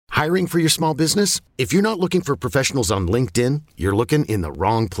Hiring for your small business? If you're not looking for professionals on LinkedIn, you're looking in the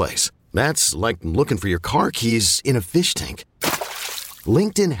wrong place. That's like looking for your car keys in a fish tank.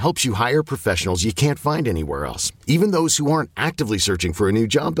 LinkedIn helps you hire professionals you can't find anywhere else, even those who aren't actively searching for a new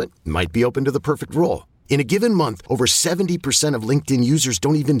job but might be open to the perfect role. In a given month, over 70% of LinkedIn users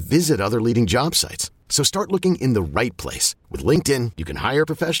don't even visit other leading job sites. So start looking in the right place. With LinkedIn, you can hire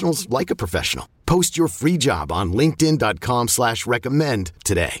professionals like a professional. Post your free job on linkedin.com/recommend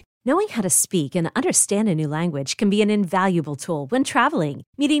today. Knowing how to speak and understand a new language can be an invaluable tool when traveling,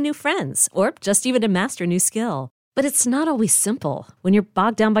 meeting new friends, or just even to master a new skill. But it's not always simple when you're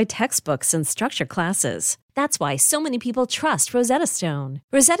bogged down by textbooks and structured classes. That's why so many people trust Rosetta Stone.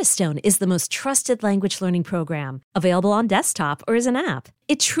 Rosetta Stone is the most trusted language learning program, available on desktop or as an app.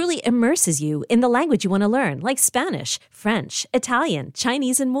 It truly immerses you in the language you want to learn, like Spanish, French, Italian,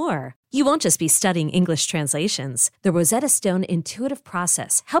 Chinese, and more. You won't just be studying English translations. The Rosetta Stone intuitive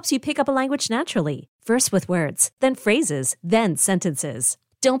process helps you pick up a language naturally, first with words, then phrases, then sentences.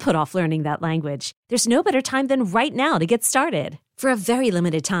 Don't put off learning that language. There's no better time than right now to get started. For a very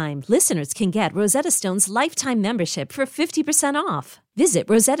limited time, listeners can get Rosetta Stone's lifetime membership for 50% off. Visit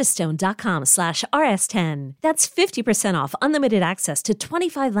rosettastone.com/rs10. That's 50% off unlimited access to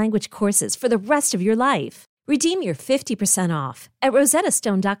 25 language courses for the rest of your life. Redeem your 50% off at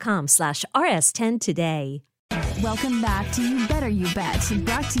rosettastone.com/rs10 today. Welcome back to You Better You Bet,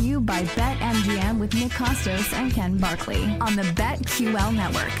 brought to you by BetMGM with Nick Costos and Ken Barkley on the BetQL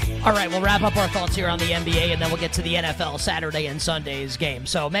network. All right, we'll wrap up our thoughts here on the NBA, and then we'll get to the NFL Saturday and Sunday's game.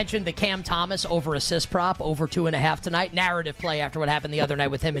 So mentioned the Cam Thomas over assist prop, over 2.5 tonight. Narrative play after what happened the other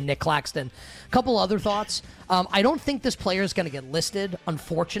night with him and Nick Claxton. A couple other thoughts. I don't think this player is going to get listed,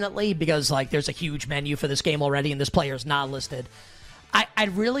 unfortunately, because there's a huge menu for this game already, and this player is not listed.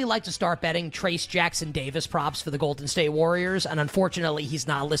 I'd really like to start betting Trace Jackson Davis props for the Golden State Warriors, and unfortunately, he's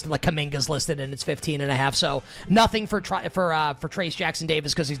not listed. Like Kuminga's listed, and it's 15.5. So nothing for Trace Jackson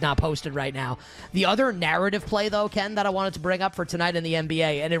Davis because he's not posted right now. The other narrative play, though, Ken, that I wanted to bring up for tonight in the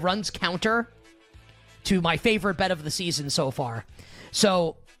NBA, and it runs counter to my favorite bet of the season so far.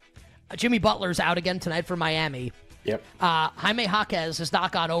 So Jimmy Butler's out again tonight for Miami. Yep. Jaime Jaquez has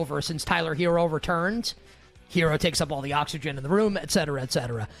not gone over since Tyler Hero returned. Hero takes up all the oxygen in the room, et cetera, et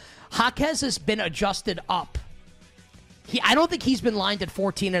cetera. Jaquez has been adjusted up. I don't think he's been lined at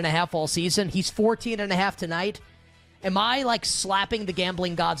 14.5 all season. He's 14.5 tonight. Am I slapping the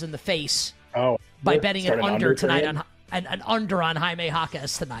gambling gods in the face by betting an under tonight on an under on Jaime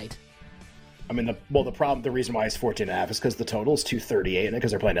Jaquez tonight? I mean, the reason why it's 14.5 is because the total is 238 in it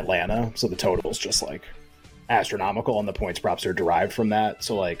because they're playing Atlanta, so the total is just astronomical, and the points props are derived from that.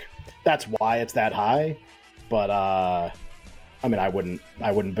 So that's why it's that high. But I mean, I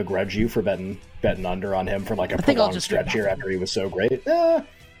wouldn't begrudge you for betting under on him for a prolonged stretch here after he was so great. You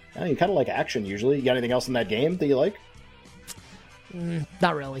kind of like action usually. You got anything else in that game that you like?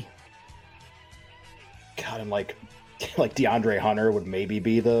 Not really. God, and DeAndre Hunter would maybe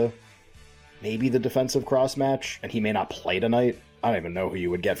be the defensive cross match, and he may not play tonight. I don't even know who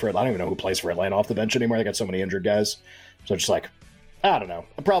you would get for it. I don't even know who plays for Atlanta off the bench anymore. They got so many injured guys. So just I don't know.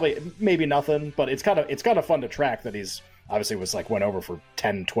 Maybe nothing, but it's kind of fun to track that he's obviously went over for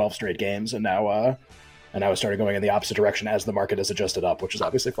 10, 12 straight games, and now it started going in the opposite direction as the market has adjusted up, which is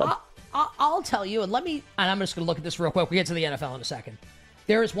obviously fun. I'll tell you, and I'm just going to look at this real quick. We get to the NFL in a second.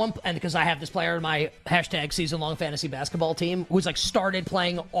 There is one, and because I have this player in my hashtag season-long fantasy basketball team who's started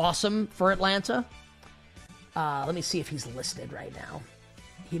playing awesome for Atlanta. Let me see if he's listed right now.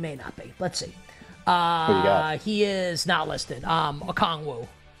 He may not be. Let's see. He is not listed. Okongwu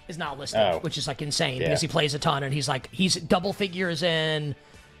is not listed, which is insane because he plays a ton, and he's double figures in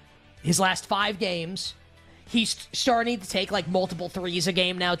his last 5 games. He's starting to take multiple threes a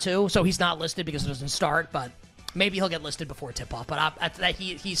game now too, so he's not listed because it doesn't start, but maybe he'll get listed before tip-off. But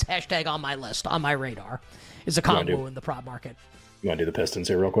he's hashtag on my list, on my radar, is Okongwu in the prop market. You want to do the Pistons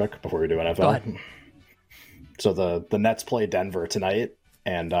here real quick before we do NFL? Go ahead. So the Nets play Denver tonight,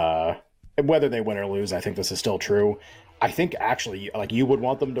 and whether they win or lose, I think this is still true. I think actually, you would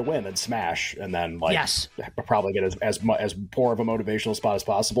want them to win and smash, and then yes, probably get as poor of a motivational spot as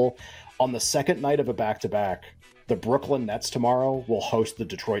possible. On the second night of a back-to-back, the Brooklyn Nets tomorrow will host the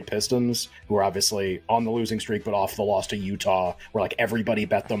Detroit Pistons, who are obviously on the losing streak, but off the loss to Utah, where everybody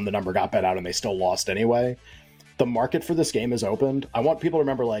bet them, the number got bet out, and they still lost anyway. The market for this game is opened. I want people to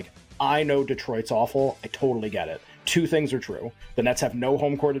remember, I know Detroit's awful. I totally get it. 2 things are true. The Nets have no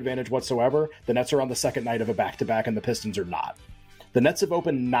home court advantage whatsoever. The Nets are on the second night of a back-to-back, and the Pistons are not. The Nets have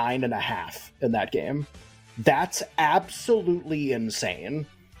opened 9.5 in that game. That's absolutely insane.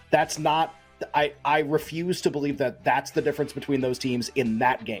 That's not I refuse to believe that that's the difference between those teams in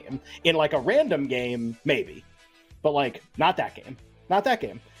that game. In like a random game, maybe, but like not that game. Not that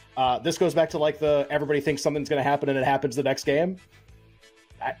game. This goes back to like everybody thinks something's going to happen and it happens the next game.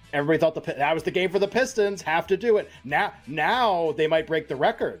 Everybody thought that was the game for the Pistons. Have to do it now. They might break the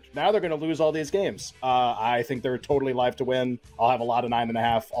record. Now they're going to lose all these games. I think they're totally live to win. I'll have a lot of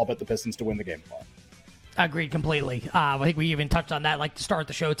 9.5. I'll bet the Pistons to win the game. Agreed completely. I think we even touched on that like to start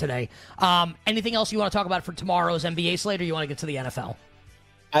the show today. Anything else you want to talk about for tomorrow's NBA slate, or you want to get to the NFL?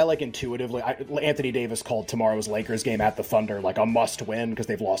 I like intuitively. Anthony Davis called tomorrow's Lakers game at the Thunder like a must-win because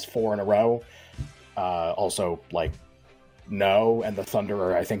they've lost 4 in a row. Also, like. No, and the Thunder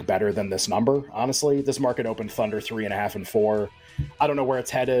are, I think, better than this number, honestly. This market opened Thunder 3.5 and 4. I don't know where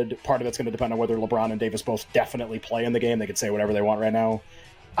it's headed. Part of it's going to depend on whether LeBron and Davis both definitely play in the game. They could say whatever they want right now.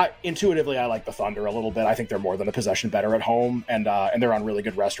 Intuitively, I like the Thunder a little bit. I think they're more than a possession better at home, and they're on really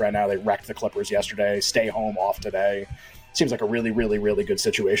good rest right now. They wrecked the Clippers yesterday. Stay home off today. Seems like a really, really, really good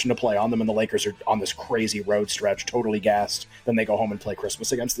situation to play on them, and the Lakers are on this crazy road stretch, totally gassed. Then they go home and play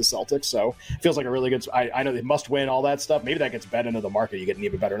Christmas against the Celtics, so it feels like a really good... I know they must win, all that stuff. Maybe that gets bet into the market. You get an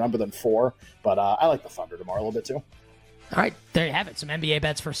even better number than 4, but I like the Thunder tomorrow a little bit, too. All right, there you have it. Some NBA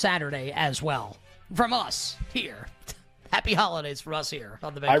bets for Saturday as well. From us here. Happy holidays for us here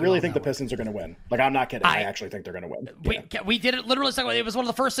on the. I really think the Pistons are going to win. Like, I'm not kidding. I actually think they're going to win. We did it literally. It was one of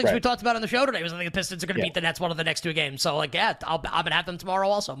the first things we talked about on the show today. Was I think the Pistons are going to beat the Nets one of the next 2 games. So like, yeah, I'm going to have them tomorrow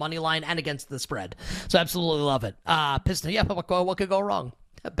also, money line and against the spread. So absolutely love it. Pistons. Yeah, what could go wrong?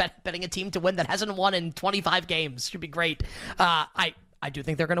 Betting a team to win that hasn't won in 25 games should be great. I do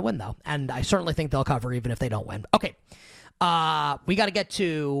think they're going to win though, and I certainly think they'll cover even if they don't win. Okay, we got to get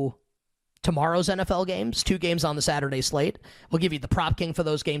to tomorrow's NFL games, 2 games on the Saturday slate. We'll give you the prop king for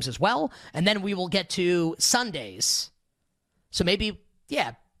those games as well. And then we will get to Sundays. So maybe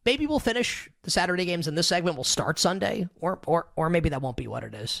we'll finish the Saturday games in this segment. We'll start Sunday, or maybe that won't be what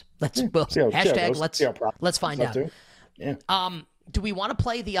it is. Let's find out. Yeah. Do we want to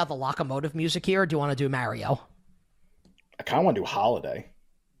play the locomotive music here, or do you want to do Mario? I kind of want to do Holiday.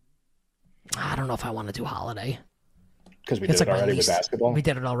 I don't know if I want to do Holiday. Because we did it already with basketball. We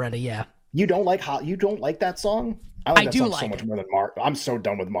did it already, yeah. You don't like that song? I like that song so much more than Mario. I'm so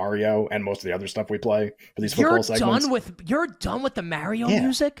done with Mario and most of the other stuff we play for these football segments. You're done with the Mario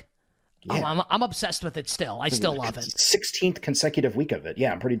music? Yeah. Oh, I'm obsessed with it still. I still love it. 16th consecutive week of it.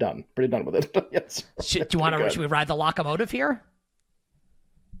 Yeah, I'm pretty done. Pretty done with it. Yes. Should we ride the locomotive here?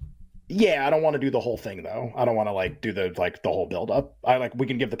 Yeah, I don't want to do the whole thing though. I don't want to do the whole build up. We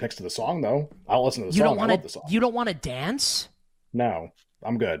can give the picks to the song though. I'll listen to the song. I love the song. You don't want to dance? No,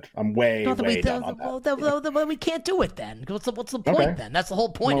 I'm good. I'm way done on that. Well, we can't do it then. What's the point then? That's the whole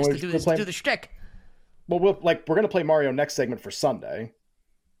point is to do the shtick. Well, we're gonna play Mario next segment for Sunday.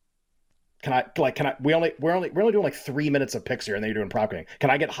 We're only doing like 3 minutes of picks here, and then you're doing prop king. Can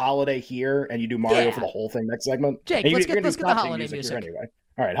I get Holiday here and you do Mario for the whole thing next segment? Jake, let's get the Holiday music anyway.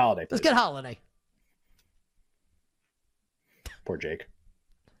 All right, Holiday. Let's get Holiday. Poor Jake.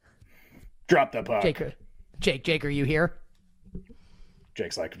 Drop the puck. Jake, are you here?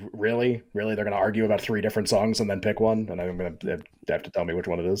 Jake's like, really? They're going to argue about 3 different songs and then pick one, and I'm going to have to tell me which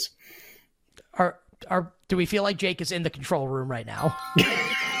one it is. Do we feel like Jake is in the control room right now?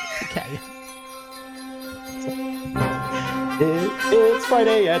 Okay. It's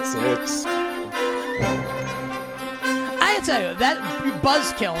Friday at 6. I tell you, that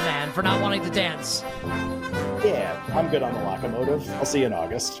buzzkill, man, for not wanting to dance. Yeah, I'm good on the locomotive. I'll see you in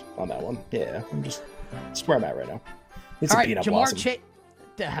August on that one. Yeah, that's where I'm at right now. It's a peanut blossom.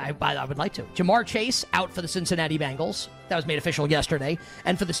 I would like to. Jamar Chase out for the Cincinnati Bengals. That was made official yesterday.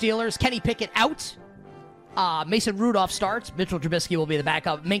 And for the Steelers, Kenny Pickett out. Mason Rudolph starts. Mitchell Trubisky will be the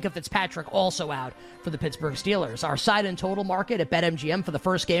backup. Minkah Fitzpatrick also out for the Pittsburgh Steelers. Our side and total market at BetMGM for the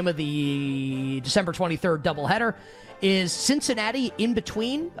first game of the December 23rd doubleheader is Cincinnati in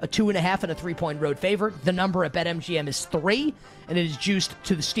between a 2.5 and a 3-point road favorite. The number at BetMGM is 3, and it is juiced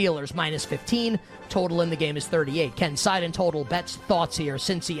to the Steelers -15. Total in the game is 38. Ken, side and total bets, thoughts here,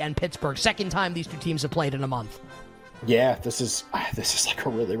 Cincy and Pittsburgh. Second time these 2 teams have played in a month. Yeah, this is like a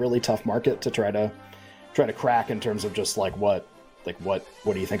really, really tough market to try to crack in terms of just what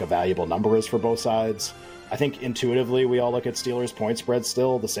do you think a valuable number is for both sides. I think intuitively we all look at Steelers point spread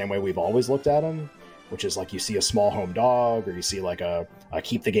still the same way we've always looked at them, which is you see a small home dog or you see a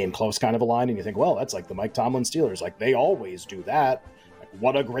keep the game close kind of a line and you think, well, that's like the Mike Tomlin Steelers. They always do that.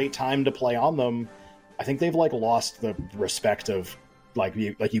 What a great time to play on them. I think they've lost the respect of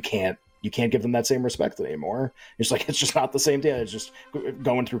you can't give them that same respect anymore. It's just not the same thing. It's just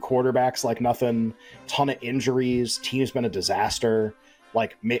going through quarterbacks like nothing, ton of injuries. Team's been a disaster.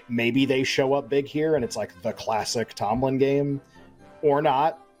 like maybe they show up big here and it's like the classic Tomlin game or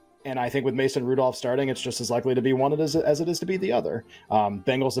not. And I think with Mason Rudolph starting, it's just as likely to be one as it is to be the other.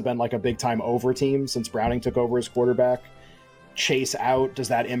 Bengals have been like a big time over team since Browning took over as quarterback. Chase out, does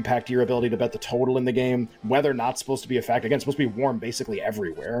that impact your ability to bet the total in the game? Weather not supposed to be a factor. Again, it's supposed to be warm basically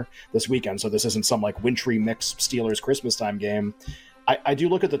everywhere this weekend, so this isn't some like wintry mix Steelers Christmas time game. I do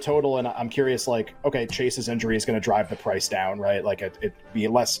look at the total and I'm curious, like, okay, Chase's injury is going to drive the price down, right? Like it'd be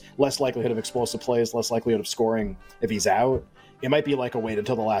less likelihood of explosive plays, less likelihood of scoring if he's out. It might be like a wait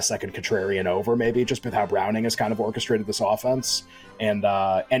until the last second contrarian over, maybe, just with how Browning has kind of orchestrated this offense. And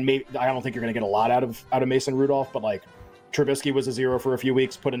maybe I don't think you're going to get a lot out of Mason Rudolph, but like Trubisky was a 0 for a few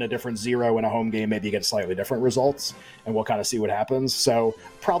weeks, put in a different 0 in a home game, maybe you get slightly different results, and we'll kind of see what happens. So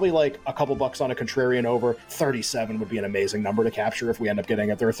probably like a couple bucks on a contrarian over. 37 would be an amazing number to capture if we end up getting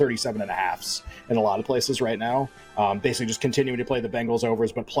it. There are 37.5s in a lot of places right now. Basically just continuing to play the Bengals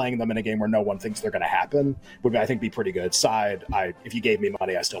overs, but playing them in a game where no one thinks they're going to happen would, I think, be pretty good. Side, if you gave me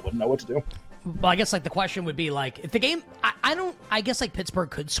money, I still wouldn't know what to do. Well, I guess like the question would be like, if the game, I guess like Pittsburgh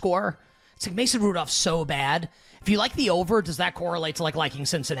could score. It's like Mason Rudolph's so bad. If you like the over, does that correlate to like liking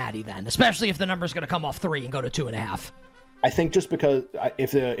Cincinnati then? Especially if the number's going to come off 3 and go to 2.5. I think just because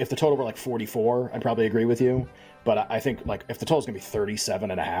if the total were like 44, I'd probably agree with you. But I think like if the total's going to be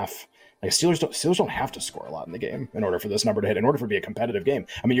 37.5, like Steelers don't have to score a lot in the game in order for this number to hit, in order for it to be a competitive game.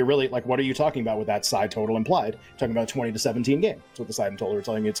 I mean, you're really like, what are you talking about with that side total implied? You're talking about a 20-17 game. That's what the side and total are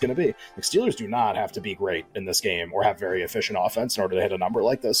telling you it's going to be. Like Steelers do not have to be great in this game or have very efficient offense in order to hit a number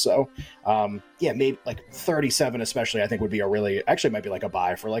like this. So yeah, maybe like 37 especially, I think would be actually might be like a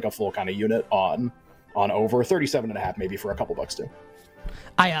buy for like a full kind of unit on over 37.5, maybe for a couple bucks too.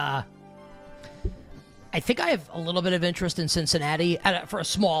 I think I have a little bit of interest in Cincinnati for a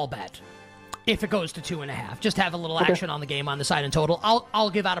small bet. If it goes to 2.5, just have a little action on the game on the side and total. I'll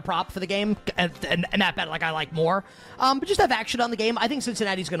give out a prop for the game, and that bet like I like more. But just have action on the game. I think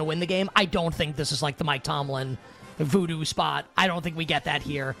Cincinnati's going to win the game. I don't think this is like the Mike Tomlin voodoo spot. I don't think we get that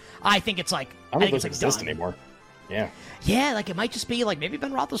here. I think it's like I don't think it's exist done anymore. Yeah, like it might just be like maybe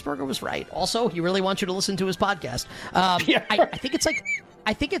Ben Roethlisberger was right. Also, he really wants you to listen to his podcast. Yeah. I think it's like.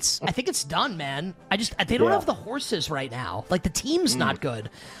 I think it's done, man. They don't have the horses right now. Like the team's not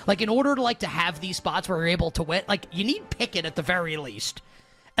good. Like in order to have these spots where you're able to win, like you need Pickett at the very least.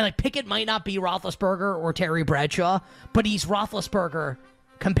 And like Pickett might not be Roethlisberger or Terry Bradshaw, but he's Roethlisberger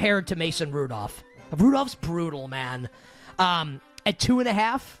compared to Mason Rudolph. Rudolph's brutal, man. At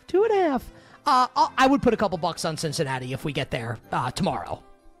 2.5, I would put a couple bucks on Cincinnati if we get there tomorrow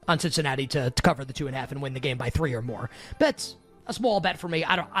on Cincinnati to cover the 2.5 and win the game by 3 or more. That's a small bet for me.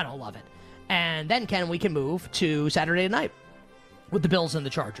 I don't love it. And then, Ken, we can move to Saturday night with the Bills and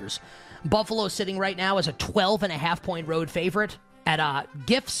the Chargers. Buffalo sitting right now as a 12.5-point road favorite at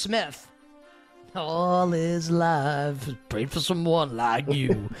Giff Smith. All is life. Pray for someone like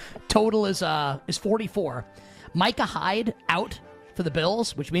you. Total is 44. Micah Hyde out for the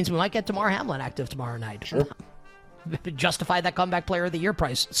Bills, which means we might get Damar Hamlin active tomorrow night. Sure. Justify that comeback player of the year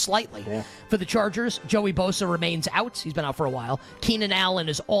price slightly. Yeah. For the Chargers, Joey Bosa remains out. He's been out for a while. Keenan Allen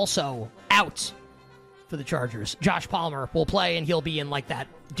is also out for the Chargers. Josh Palmer will play, and he'll be in like that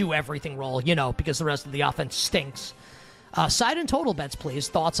do-everything role, because the rest of the offense stinks. Side and total bets, please.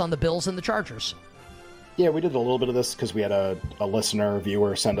 Thoughts on the Bills and the Chargers? Yeah, we did a little bit of this because we had a listener,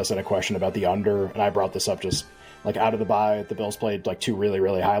 viewer, send us in a question about the under, and I brought this up just like out of the bye. The Bills played like 2 really,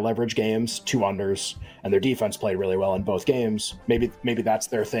 really high leverage games, 2 unders, and their defense played really well in both games. Maybe that's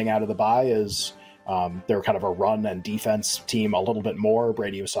their thing out of the bye is they're kind of a run and defense team a little bit more.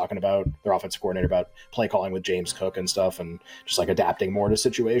 Brady was talking about their offensive coordinator about play calling with James Cook and stuff and just like adapting more to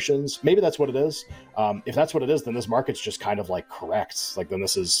situations. Maybe that's what it is. If that's what it is, then this market's just kind of like correct. Like then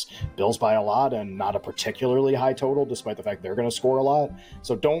this is Bills by a lot and not a particularly high total, despite the fact they're going to score a lot.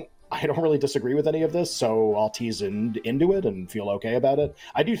 So I don't really disagree with any of this, so I'll tease into it and feel okay about it.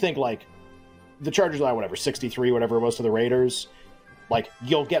 I do think, like, the Chargers are, 63, whatever it was to the Raiders. Like,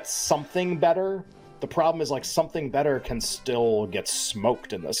 you'll get something better. The problem is, like, something better can still get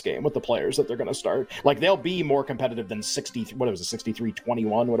smoked in this game with the players that they're going to start. Like, they'll be more competitive than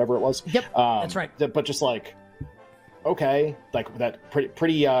 63-21, whatever it was. Yep, that's right. But just, like, okay, like that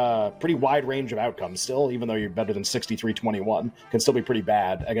pretty wide range of outcomes still, even though you're better than 63-21, can still be pretty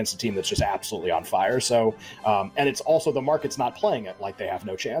bad against a team that's just absolutely on fire. So, and it's also the market's not playing it like they have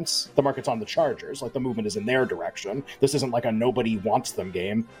no chance. The market's on the Chargers, like the movement is in their direction. This isn't like a nobody wants them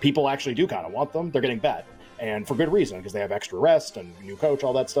game. People actually do kind of want them. They're getting bet, and for good reason, because they have extra rest and new coach,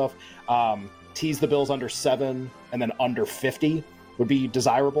 all that stuff. Tease the Bills under 7 and then under 50. would be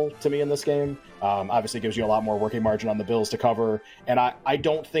desirable to me in this game. Obviously gives you a lot more working margin on the Bills to cover, and I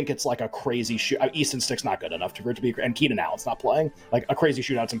don't think it's like a crazy shoot. Easton Stick's not good enough for it to be, and Keenan Allen's not playing. Like a crazy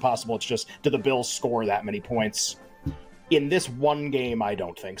shootout's impossible. It's just, do the Bills score that many points? In this one game, I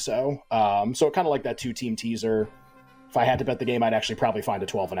don't think so. So kind of like that 2-team teaser. If I had to bet the game, I'd actually probably find a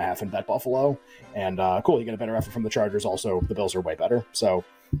 12.5 and bet Buffalo. And cool, you get a better effort from the Chargers. Also, the Bills are way better. So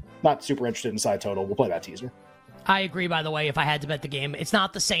not super interested in side total. We'll play that teaser. I agree, by the way, if I had to bet the game. It's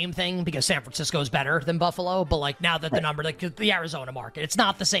not the same thing because San Francisco's better than Buffalo, but like now that the number, like the Arizona market, it's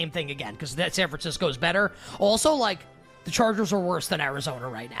not the same thing again because San Francisco's better. Also, like the Chargers are worse than Arizona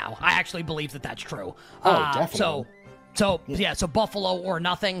right now. I actually believe that that's true. Oh, definitely. So Buffalo or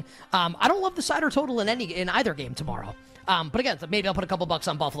nothing. I don't love the side or total in either game tomorrow. But again, maybe I'll put a couple bucks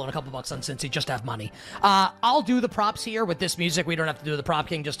on Buffalo and a couple bucks on Cincy just to have money. I'll do the props here with this music. We don't have to do the Prop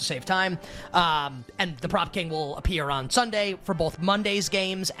King just to save time. And the Prop King will appear on Sunday for both Monday's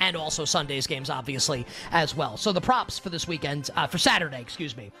games and also Sunday's games, obviously, as well. So the props for this weekend, for Saturday,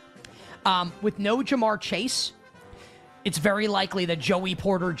 excuse me. With no Jamar Chase, it's very likely that Joey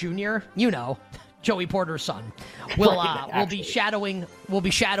Porter Jr., Joey Porter's son, will be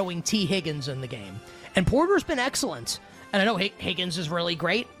shadowing T. Higgins in the game. And Porter's been excellent. And I know Higgins is really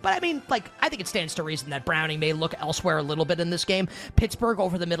great, but I mean, I think it stands to reason that Browning may look elsewhere a little bit in this game. Pittsburgh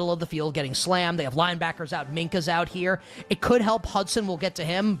over the middle of the field getting slammed. They have linebackers out. Minka's out here. It could help Hudson. We'll get to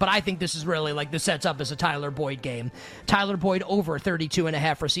him, but I think this is really this sets up as a Tyler Boyd game. Tyler Boyd over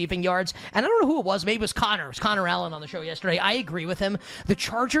 32.5 receiving yards. And I don't know who it was. Maybe it was Connor. It was Connor Allen on the show yesterday. I agree with him. The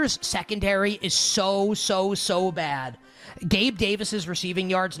Chargers secondary is so bad. Gabe Davis's receiving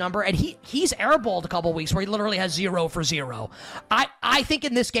yards number, and he's airballed a couple weeks where he literally has 0 for 0. I think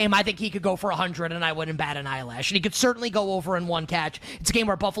in this game, I think he could go for 100, and I wouldn't bat an eyelash. And he could certainly go over in one catch. It's a game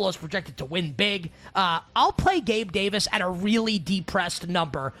where Buffalo is projected to win big. I'll play Gabe Davis at a really depressed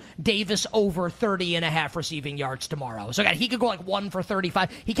number. Davis over 30.5 receiving yards tomorrow. So again, he could go 1 for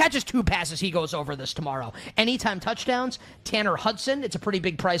 35. He catches 2 passes, he goes over this tomorrow. Anytime touchdowns, Tanner Hudson. It's a pretty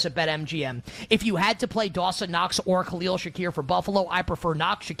big price at BetMGM. If you had to play Dawson Knox or Khalil Shakir for Buffalo, I prefer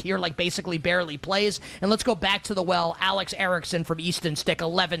Knox. Shakir basically barely plays. And let's go back to the well. Alex Erickson from Easton Stick,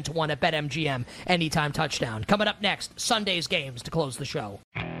 11-1 at BetMGM. Anytime touchdown. Coming up next, Sunday's games to close the show.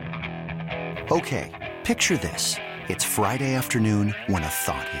 Okay, picture this. It's Friday afternoon when a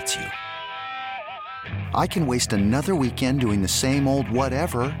thought hits you. I can waste another weekend doing the same old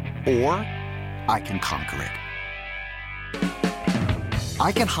whatever, or I can conquer it.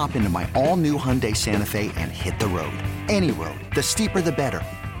 I can hop into my all-new Hyundai Santa Fe and hit the road. Any road. The steeper, the better.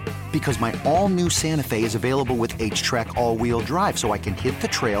 Because my all-new Santa Fe is available with H-Track all-wheel drive, so I can hit the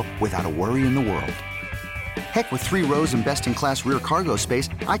trail without a worry in the world. Heck, with 3 rows and best-in-class rear cargo space,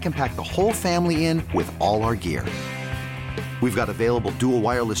 I can pack the whole family in with all our gear. We've got available dual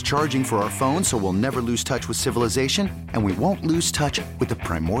wireless charging for our phones, so we'll never lose touch with civilization, and we won't lose touch with the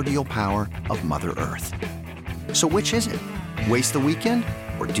primordial power of Mother Earth. So which is it? Waste the weekend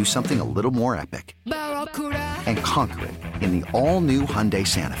or do something a little more epic? And conquer it in the all-new Hyundai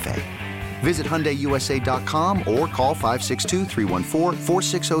Santa Fe. Visit HyundaiUSA.com or call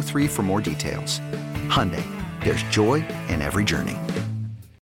 562-314-4603 for more details. Hyundai, there's joy in every journey.